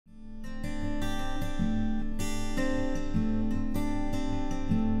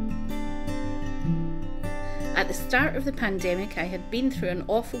At the start of the pandemic, I had been through an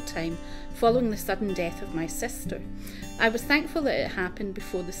awful time following the sudden death of my sister. I was thankful that it happened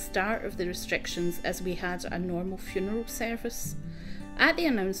before the start of the restrictions, as we had a normal funeral service. At the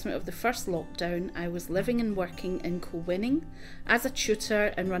announcement of the first lockdown, I was living and working in Co-winning as a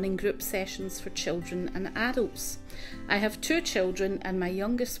tutor and running group sessions for children and adults. I have 2 children, and my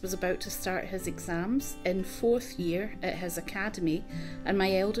youngest was about to start his exams in 4th year at his academy, and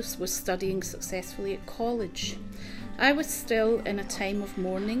my eldest was studying successfully at college. I was still in a time of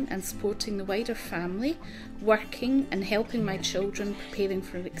mourning and supporting the wider family, working and helping my children preparing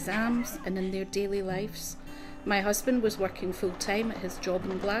for exams and in their daily lives. My husband was working full-time at his job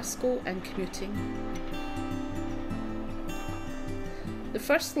in Glasgow and commuting. The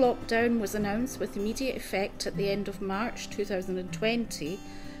first lockdown was announced with immediate effect at the end of March 2020,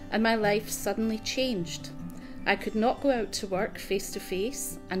 and my life suddenly changed. I could not go out to work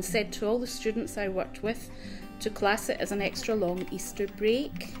face-to-face, and said to all the students I worked with to class it as an extra long Easter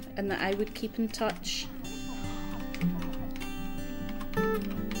break and that I would keep in touch.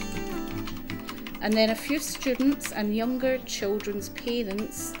 And then a few students and younger children's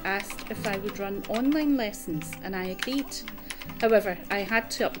parents asked if I would run online lessons, and I agreed. However, I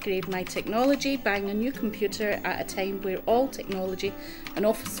had to upgrade my technology, buying a new computer at a time where all technology and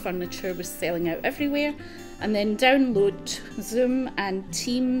office furniture was selling out everywhere, and then download Zoom and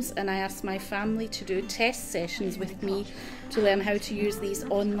Teams, and I asked my family to do test sessions with me to learn how to use these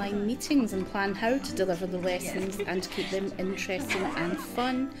online meetings and plan how to deliver the lessons and to keep them interesting and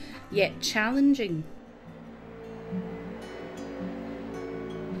fun, yet challenging.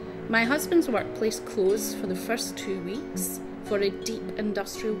 My husband's workplace closed for the first 2 weeks for a deep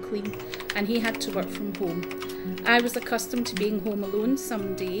industrial clean, and he had to work from home. I was accustomed to being home alone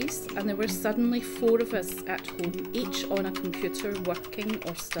some days, and there were suddenly 4 of us at home, each on a computer working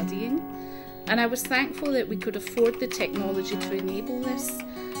or studying. And I was thankful that we could afford the technology to enable this,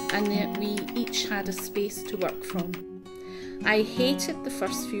 and that we each had a space to work from. I hated the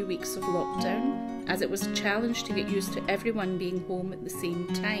first few weeks of lockdown, as it was a challenge to get used to everyone being home at the same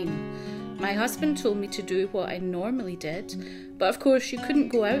time. My husband told me to do what I normally did, but of course you couldn't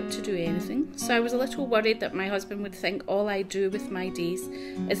go out to do anything, so I was a little worried that my husband would think all I do with my days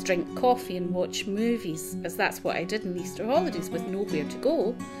is drink coffee and watch movies, as that's what I did in the Easter holidays with nowhere to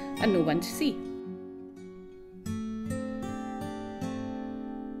go and no one to see.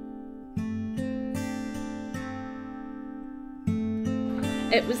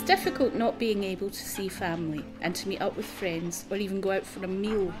 It was difficult not being able to see family and to meet up with friends or even go out for a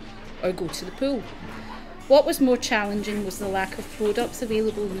meal or go to the pool. What was more challenging was the lack of products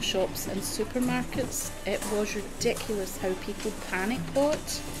available in the shops and supermarkets. It was ridiculous how people panic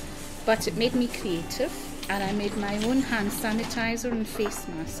bought, but it made me creative, and I made my own hand sanitizer and face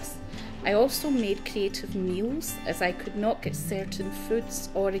masks. I also made creative meals, as I could not get certain foods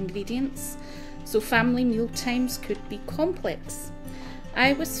or ingredients, so family meal times could be complex.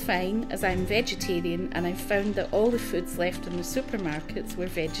 I was fine, as I'm vegetarian, and I found that all the foods left in the supermarkets were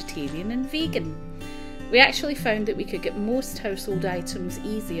vegetarian and vegan. We actually found that we could get most household items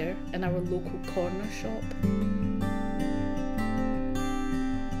easier in our local corner shop.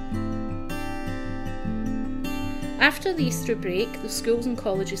 After the Easter break, the schools and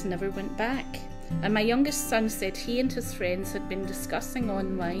colleges never went back, and my youngest son said he and his friends had been discussing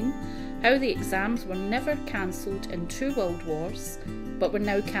online how the exams were never cancelled in 2 world wars, but were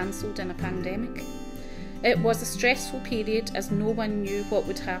now cancelled in a pandemic. It was a stressful period, as no one knew what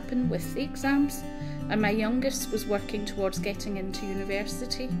would happen with the exams, and my youngest was working towards getting into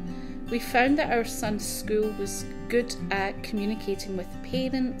university. We found that our son's school was good at communicating with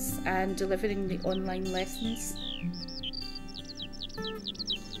parents and delivering the online lessons.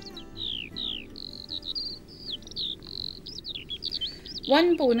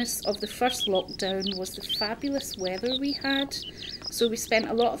 One bonus of the first lockdown was the fabulous weather we had, so we spent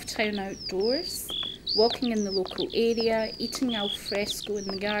a lot of time outdoors, walking in the local area, eating al fresco in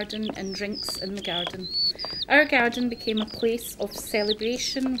the garden and drinks in the garden. Our garden became a place of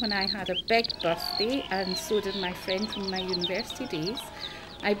celebration when I had a big birthday, and so did my friend from my university days.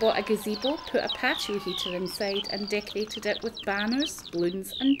 I bought a gazebo, put a patio heater inside and decorated it with banners,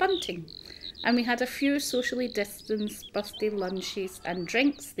 balloons and bunting. And we had a few socially distanced birthday lunches and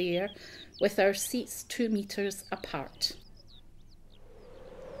drinks there, with our seats 2 metres apart.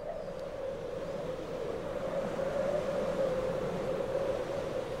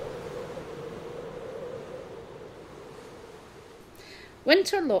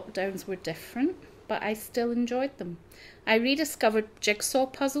 Winter lockdowns were different, but I still enjoyed them. I rediscovered jigsaw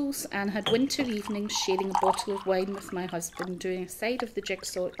puzzles and had winter evenings sharing a bottle of wine with my husband, doing a side of the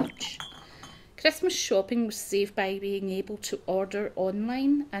jigsaw each. Christmas shopping was saved by being able to order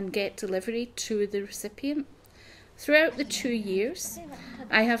online and get delivery to the recipient. Throughout the 2 years,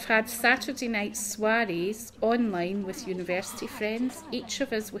 I have had Saturday night soirees online with university friends, each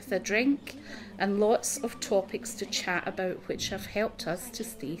of us with a drink and lots of topics to chat about, which have helped us to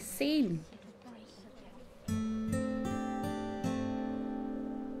stay sane.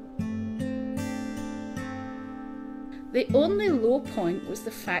 The only low point was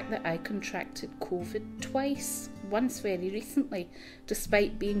the fact that I contracted COVID twice, once very recently,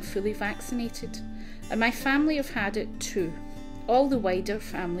 despite being fully vaccinated. And my family have had it too. All the wider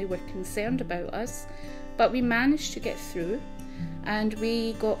family were concerned about us, but we managed to get through, and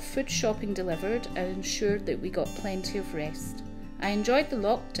we got food shopping delivered and ensured that we got plenty of rest. I enjoyed the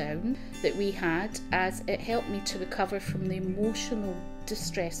lockdown that we had, as it helped me to recover from the emotional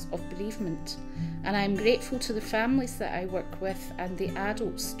distress of bereavement, and I am grateful to the families that I work with and the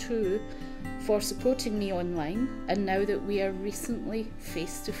adults too for supporting me online, and now that we are recently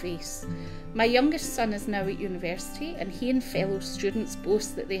face to face. My youngest son is now at university, and he and fellow students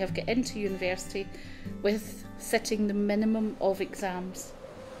boast that they have got into university with sitting the minimum of exams.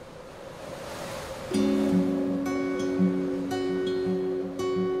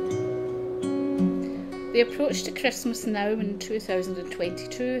 The approach to Christmas now in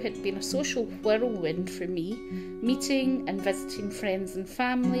 2022 had been a social whirlwind for me, meeting and visiting friends and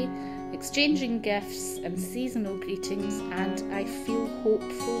family, exchanging gifts and seasonal greetings, and I feel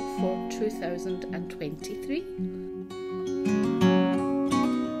hopeful for 2023.